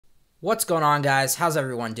What's going on, guys? How's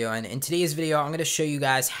everyone doing? In today's video, I'm going to show you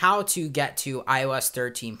guys how to get to iOS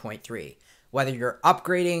 13.3. Whether you're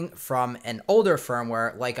upgrading from an older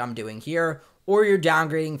firmware like I'm doing here, or you're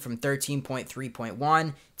downgrading from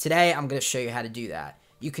 13.3.1, today I'm going to show you how to do that.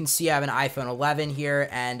 You can see I have an iPhone 11 here,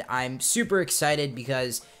 and I'm super excited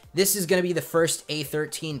because this is going to be the first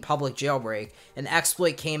A13 public jailbreak. An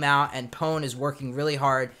exploit came out, and Pwn is working really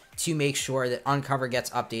hard to make sure that Uncover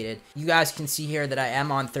gets updated. You guys can see here that I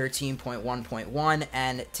am on 13.1.1,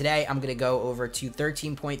 and today I'm going to go over to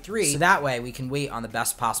 13.3, so that way we can wait on the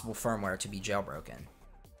best possible firmware to be jailbroken.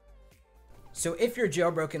 So if you're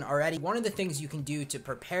jailbroken already, one of the things you can do to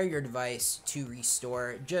prepare your device to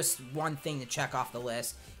restore, just one thing to check off the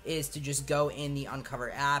list, is to just go in the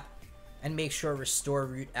Uncover app and make sure Restore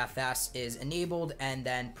Root FS is enabled, and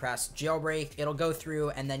then press Jailbreak. It'll go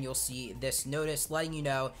through, and then you'll see this notice letting you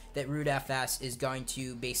know that Root FS is going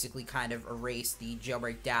to basically kind of erase the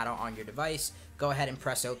jailbreak data on your device. Go ahead and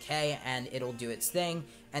press OK, and it'll do its thing.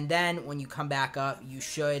 And then when you come back up, you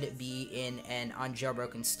should be in an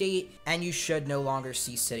unjailbroken state, and you should no longer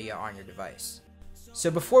see Cydia on your device. So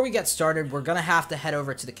before we get started, we're going to have to head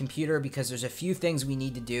over to the computer because there's a few things we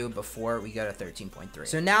need to do before we go to 13.3.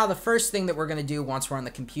 So now the first thing that we're going to do once we're on the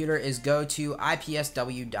computer is go to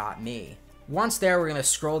ipsw.me. Once there, we're going to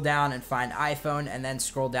scroll down and find iPhone, and then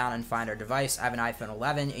scroll down and find our device. I have an iPhone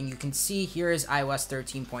 11, and you can see here is iOS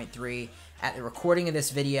 13.3. At the recording of this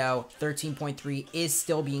video, 13.3 is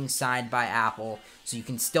still being signed by Apple, so you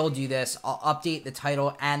can still do this. I'll update the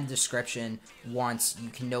title and description once you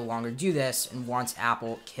can no longer do this, and once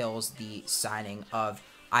Apple kills the signing of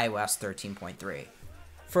iOS 13.3.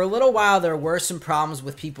 For a little while, there were some problems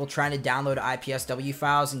with people trying to download IPSW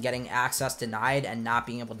files and getting access denied and not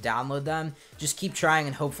being able to download them. Just keep trying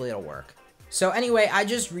and hopefully it'll work. So anyway, I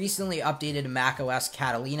just recently updated macOS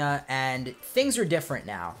Catalina, and things are different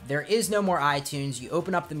now. There is no more iTunes. You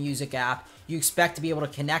open up the Music app, you expect to be able to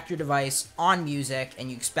connect your device on Music, and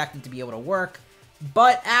you expect it to be able to work,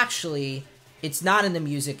 but actually, it's not in the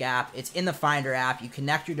Music app, it's in the Finder app. You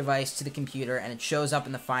connect your device to the computer, and it shows up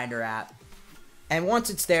in the Finder app. And once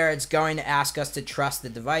it's there, it's going to ask us to trust the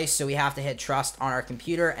device, so we have to hit trust on our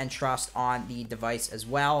computer and trust on the device as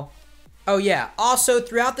well. Oh yeah, also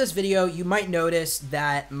throughout this video, you might notice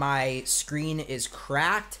that my screen is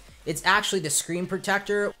cracked. It's actually the screen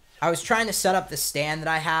protector. I was trying to set up the stand that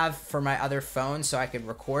I have for my other phone so I could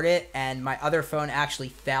record it, and my other phone actually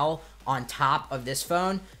fell on top of this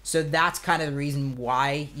phone. So that's kind of the reason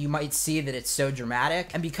why you might see that it's so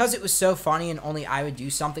dramatic. And because it was so funny and only I would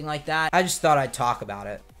do something like that, I just thought I'd talk about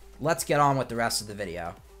it. Let's get on with the rest of the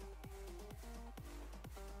video.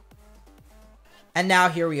 And now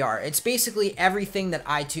here we are. It's basically everything that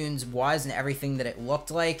iTunes was and everything that it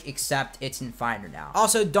looked like, except it's in Finder now.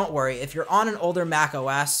 Also, don't worry, if you're on an older Mac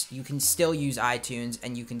OS, you can still use iTunes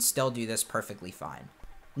and you can still do this perfectly fine.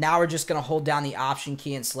 Now we're just going to hold down the Option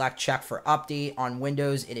key and select Check for Update. On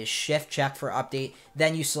Windows, it is Shift Check for Update.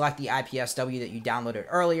 Then you select the IPSW that you downloaded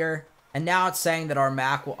earlier. And now it's saying that our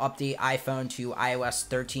Mac will update iPhone to iOS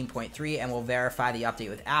 13.3 and will verify the update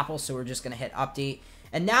with Apple. So we're just going to hit Update.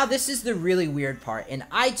 And now this is the really weird part. In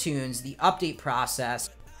iTunes, the update process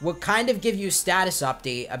will kind of give you a status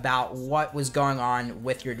update about what was going on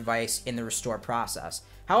with your device in the restore process.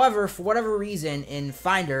 However, for whatever reason, in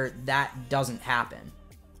Finder, that doesn't happen.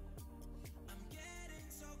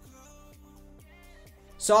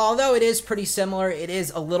 So although it is pretty similar, it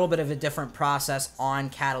is a little bit of a different process on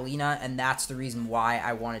Catalina, and that's the reason why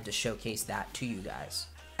I wanted to showcase that to you guys.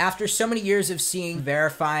 After so many years of seeing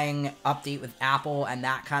verifying update with Apple and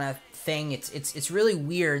that kind of thing, it's really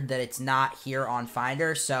weird that it's not here on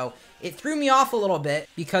Finder. So it threw me off a little bit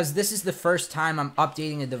because this is the first time I'm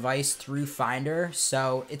updating a device through Finder.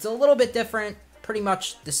 So it's a little bit different, pretty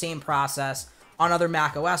much the same process. On other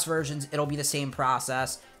Mac OS versions, it'll be the same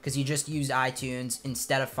process because you just use iTunes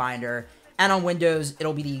instead of Finder. And on Windows,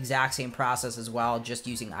 it'll be the exact same process as well, just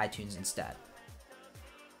using iTunes instead.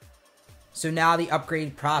 So now the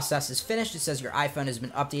upgrade process is finished. It says your iPhone has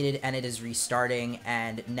been updated and it is restarting,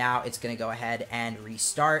 and now it's going to go ahead and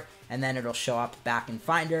restart, and then it'll show up back in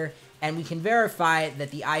Finder, and we can verify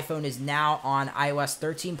that the iPhone is now on iOS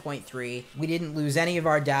 13.3. We didn't lose any of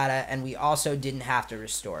our data, and we also didn't have to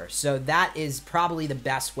restore. So that is probably the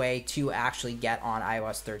best way to actually get on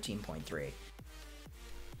iOS 13.3.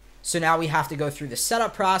 So now we have to go through the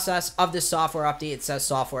setup process of the software update. It says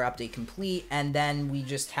software update complete, and then we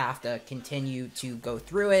just have to continue to go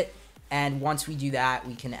through it. And once we do that,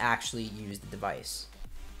 we can actually use the device.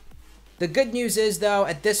 The good news is, though,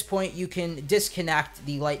 at this point, you can disconnect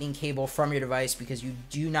the lightning cable from your device because you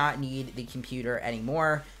do not need the computer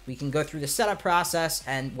anymore. We can go through the setup process,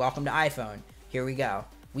 and welcome to iPhone. Here we go.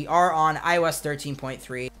 We are on iOS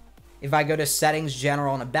 13.3. If I go to Settings,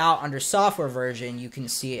 General, and About under Software Version, you can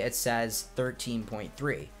see it says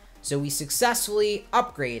 13.3. So we successfully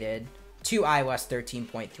upgraded to iOS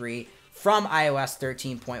 13.3 from iOS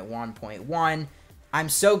 13.1.1. I'm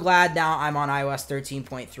so glad now I'm on iOS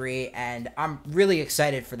 13.3, and I'm really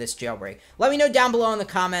excited for this jailbreak. Let me know down below in the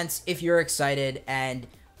comments if you're excited and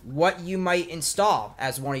what you might install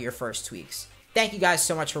as one of your first tweaks. Thank you guys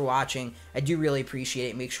so much for watching. I do really appreciate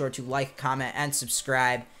it. Make sure to like, comment, and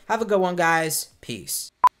subscribe. Have a good one, guys. Peace.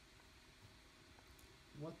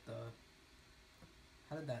 What the?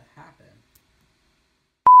 How did that happen?